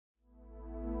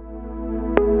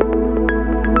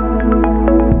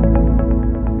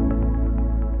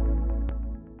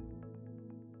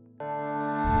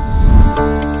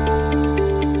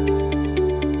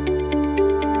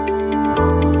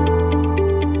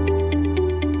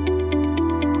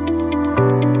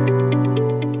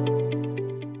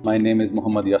My name is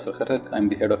Muhammad Yasir Khattak. I'm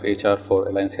the head of HR for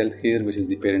Alliance Healthcare, which is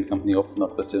the parent company of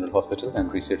Northwest General Hospital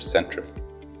and Research Center.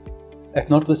 At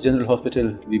Northwest General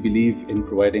Hospital, we believe in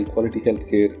providing quality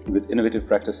healthcare with innovative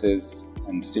practices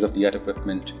and state-of-the-art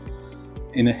equipment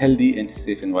in a healthy and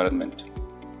safe environment.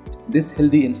 This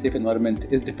healthy and safe environment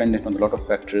is dependent on a lot of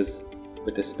factors,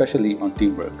 but especially on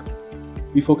teamwork.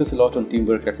 We focus a lot on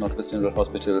teamwork at Northwest General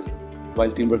Hospital.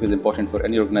 While teamwork is important for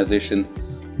any organization,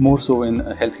 more so in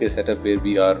a healthcare setup where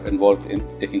we are involved in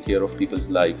taking care of people's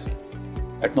lives.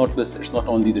 At Northwest, it's not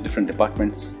only the different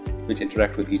departments which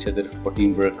interact with each other for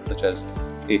teamwork, such as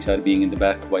HR being in the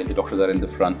back while the doctors are in the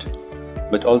front,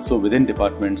 but also within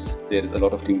departments, there is a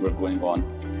lot of teamwork going on.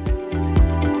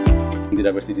 The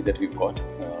diversity that we've got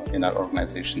in our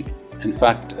organization. In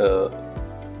fact,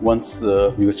 once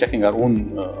we were checking our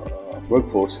own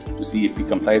workforce to see if we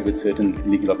complied with certain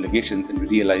legal obligations, and we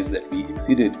realized that we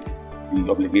exceeded the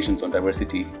obligations on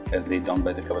diversity as laid down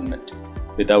by the government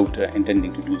without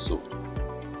intending to do so.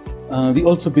 We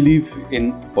also believe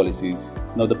in policies.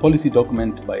 Now, the policy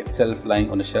document by itself lying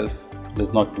on a shelf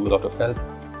does not do a lot of help.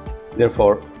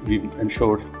 Therefore, we've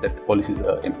ensured that the policies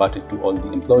are imparted to all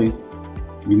the employees.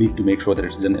 We need to make sure that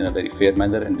it's done in a very fair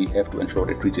manner, and we have to ensure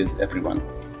it reaches everyone.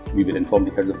 We will inform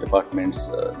the heads of departments,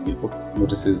 we'll put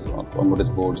notices on notice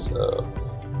boards,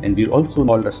 and we'll also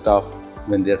all our staff,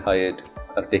 when they're hired,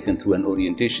 are taken through an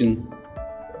orientation.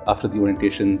 After the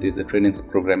orientation, there's a trainings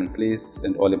program in place,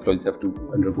 and all employees have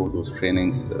to undergo those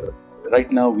trainings.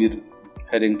 Right now, we're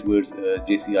heading towards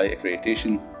JCI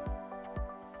accreditation.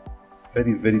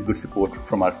 Very, very good support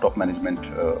from our top management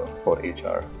for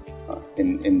HR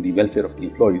in the welfare of the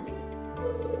employees,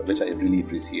 which I really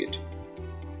appreciate.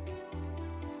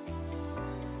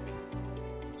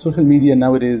 Social media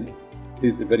nowadays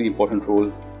is a very important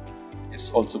role. It's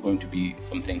also going to be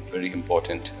something very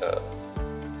important.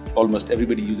 Almost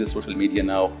everybody uses social media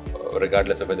now,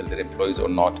 regardless of whether they're employees or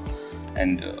not.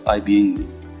 And I,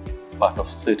 being part of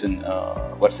certain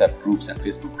WhatsApp groups and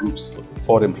Facebook groups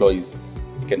for employees,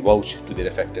 can vouch to their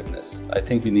effectiveness. I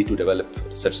think we need to develop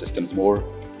such systems more,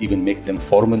 even make them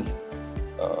formal,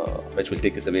 which will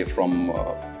take us away from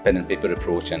pen and paper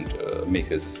approach and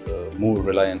make us more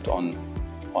reliant on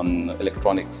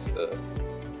electronics.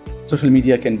 Social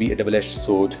media can be a double-edged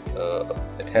sword.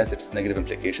 It has its negative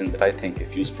implications, but I think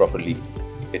if used properly,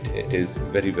 it is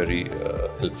very, very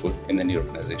helpful in any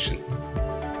organization.